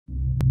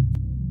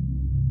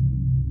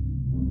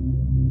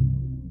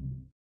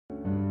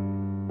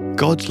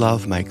God's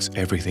love makes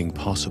everything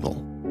possible.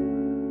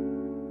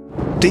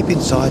 Deep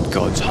inside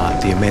God's heart,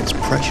 the immense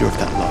pressure of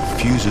that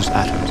love fuses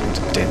atoms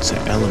into denser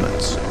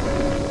elements.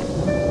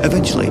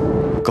 Eventually,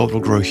 God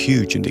will grow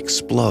huge and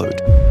explode,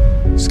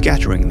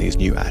 scattering these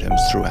new atoms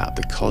throughout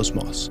the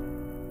cosmos.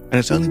 And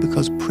it's only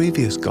because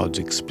previous gods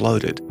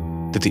exploded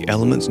that the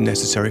elements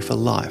necessary for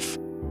life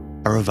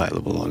are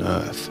available on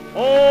Earth.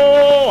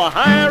 Oh, a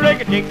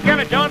high-rig-a-dick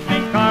and a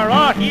jaunting car,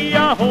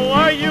 ah-hee-ah-ho,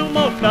 are you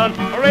most done?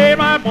 Hooray,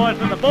 my boys,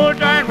 with the bull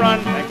giant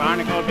run, like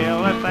Barnacle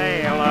Bill a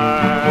sailor.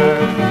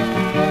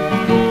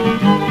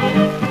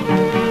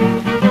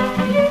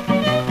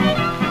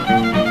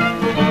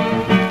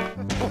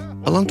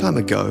 A long time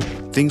ago,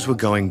 things were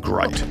going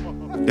great.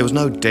 There was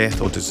no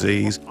death or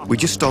disease. We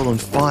just stole on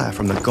fire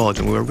from the gods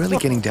and we were really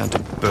getting down to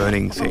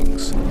burning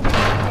things.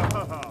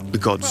 The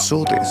gods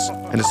saw this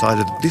and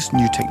decided that this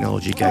new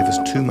technology gave us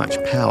too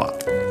much power.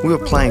 We were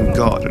playing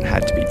God and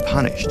had to be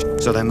punished,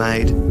 so they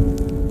made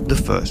the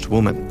first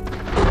woman.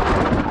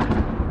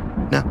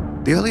 Now,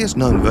 the earliest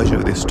known version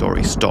of this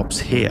story stops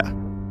here.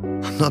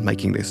 I'm not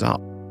making this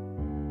up.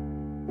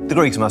 The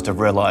Greeks must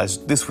have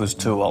realised this was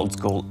too old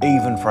school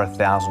even for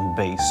 1000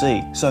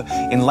 BC. So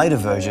in later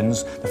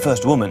versions, the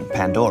first woman,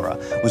 Pandora,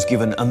 was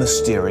given a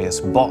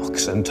mysterious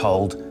box and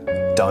told,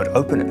 "Don't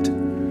open it."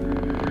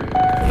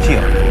 She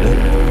opened it.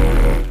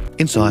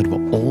 Inside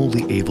were all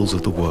the evils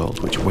of the world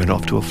which went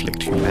off to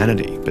afflict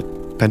humanity, but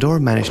Pandora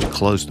managed to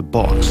close the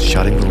box,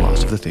 shutting the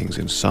last of the things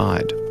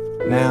inside.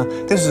 Now,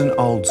 this is an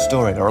old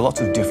story. There are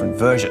lots of different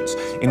versions.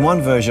 In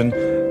one version,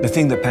 the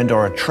thing that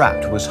Pandora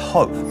trapped was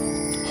hope.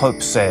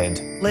 Hope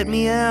said, "Let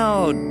me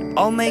out.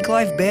 I'll make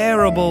life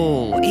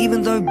bearable,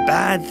 even though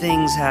bad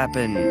things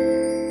happen."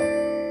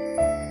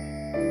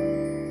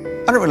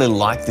 I don't really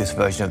like this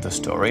version of the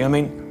story. I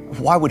mean,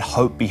 why would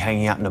hope be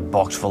hanging out in a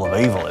box full of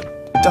evil?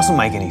 It doesn't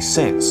make any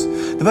sense.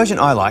 The version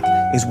I like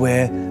is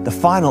where the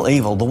final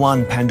evil, the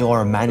one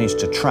Pandora managed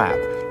to trap,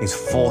 is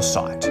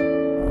foresight.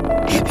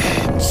 It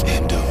ends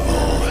in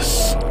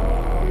divorce.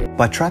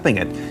 By trapping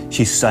it,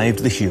 she saved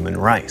the human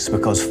race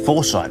because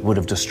foresight would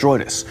have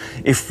destroyed us.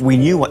 If we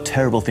knew what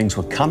terrible things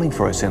were coming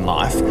for us in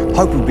life,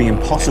 hope would be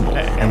impossible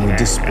and we'd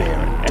despair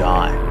and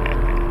die.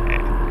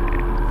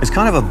 It's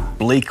kind of a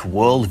bleak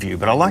worldview,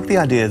 but I like the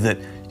idea that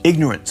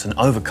ignorance and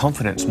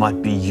overconfidence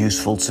might be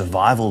useful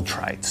survival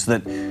traits,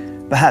 that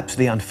perhaps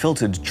the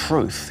unfiltered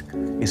truth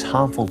is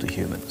harmful to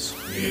humans.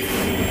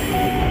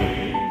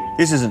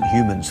 This isn't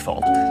humans'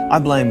 fault. I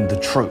blame the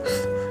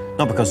truth.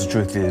 Not because the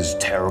truth is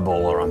terrible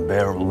or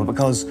unbearable, but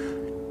because,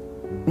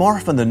 more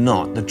often than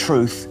not, the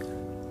truth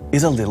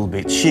is a little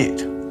bit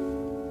shit.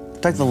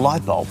 Take the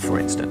light bulb, for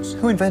instance.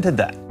 Who invented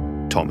that?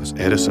 Thomas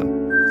Edison.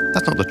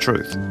 That's not the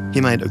truth.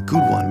 He made a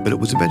good one, but it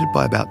was invented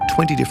by about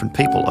 20 different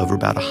people over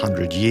about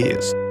 100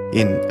 years.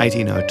 In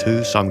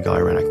 1802, some guy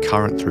ran a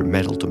current through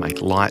metal to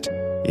make light.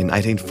 In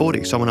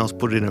 1840, someone else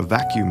put it in a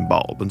vacuum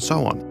bulb, and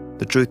so on.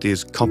 The truth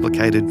is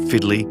complicated,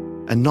 fiddly,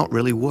 and not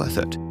really worth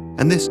it.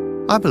 And this,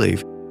 I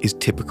believe, is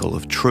typical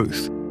of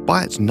truth.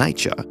 By its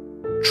nature,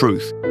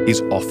 truth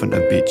is often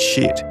a bit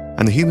shit,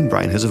 and the human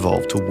brain has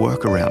evolved to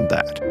work around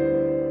that.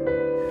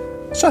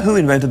 So who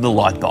invented the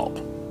light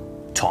bulb?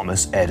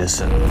 Thomas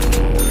Edison.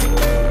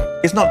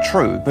 It's not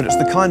true, but it's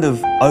the kind of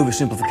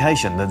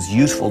oversimplification that's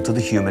useful to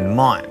the human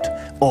mind.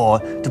 Or,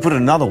 to put it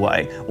another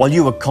way, while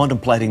you were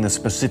contemplating the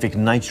specific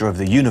nature of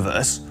the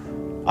universe,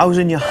 I was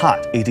in your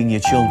hut eating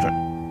your children.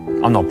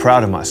 I'm not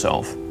proud of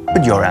myself,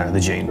 but you're out of the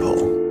gene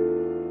pool.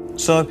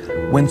 So,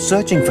 when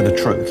searching for the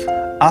truth,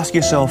 ask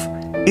yourself,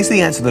 is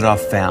the answer that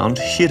I've found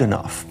shit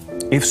enough?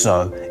 If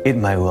so, it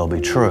may well be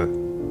true.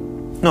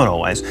 Not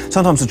always.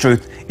 Sometimes the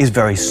truth is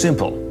very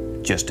simple,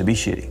 just to be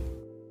shitty.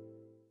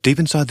 Deep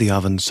inside the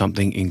oven,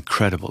 something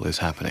incredible is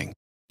happening.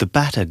 The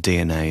batter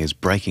DNA is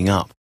breaking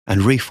up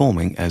and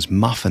reforming as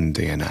muffin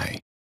DNA.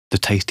 The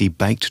tasty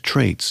baked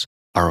treats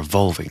are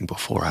evolving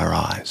before our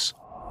eyes.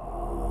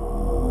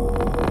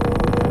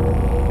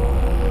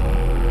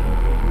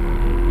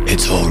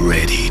 It's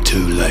already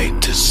too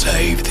late to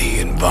save the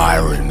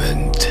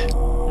environment.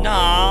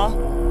 Nah,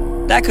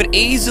 that could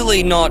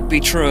easily not be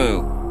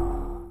true.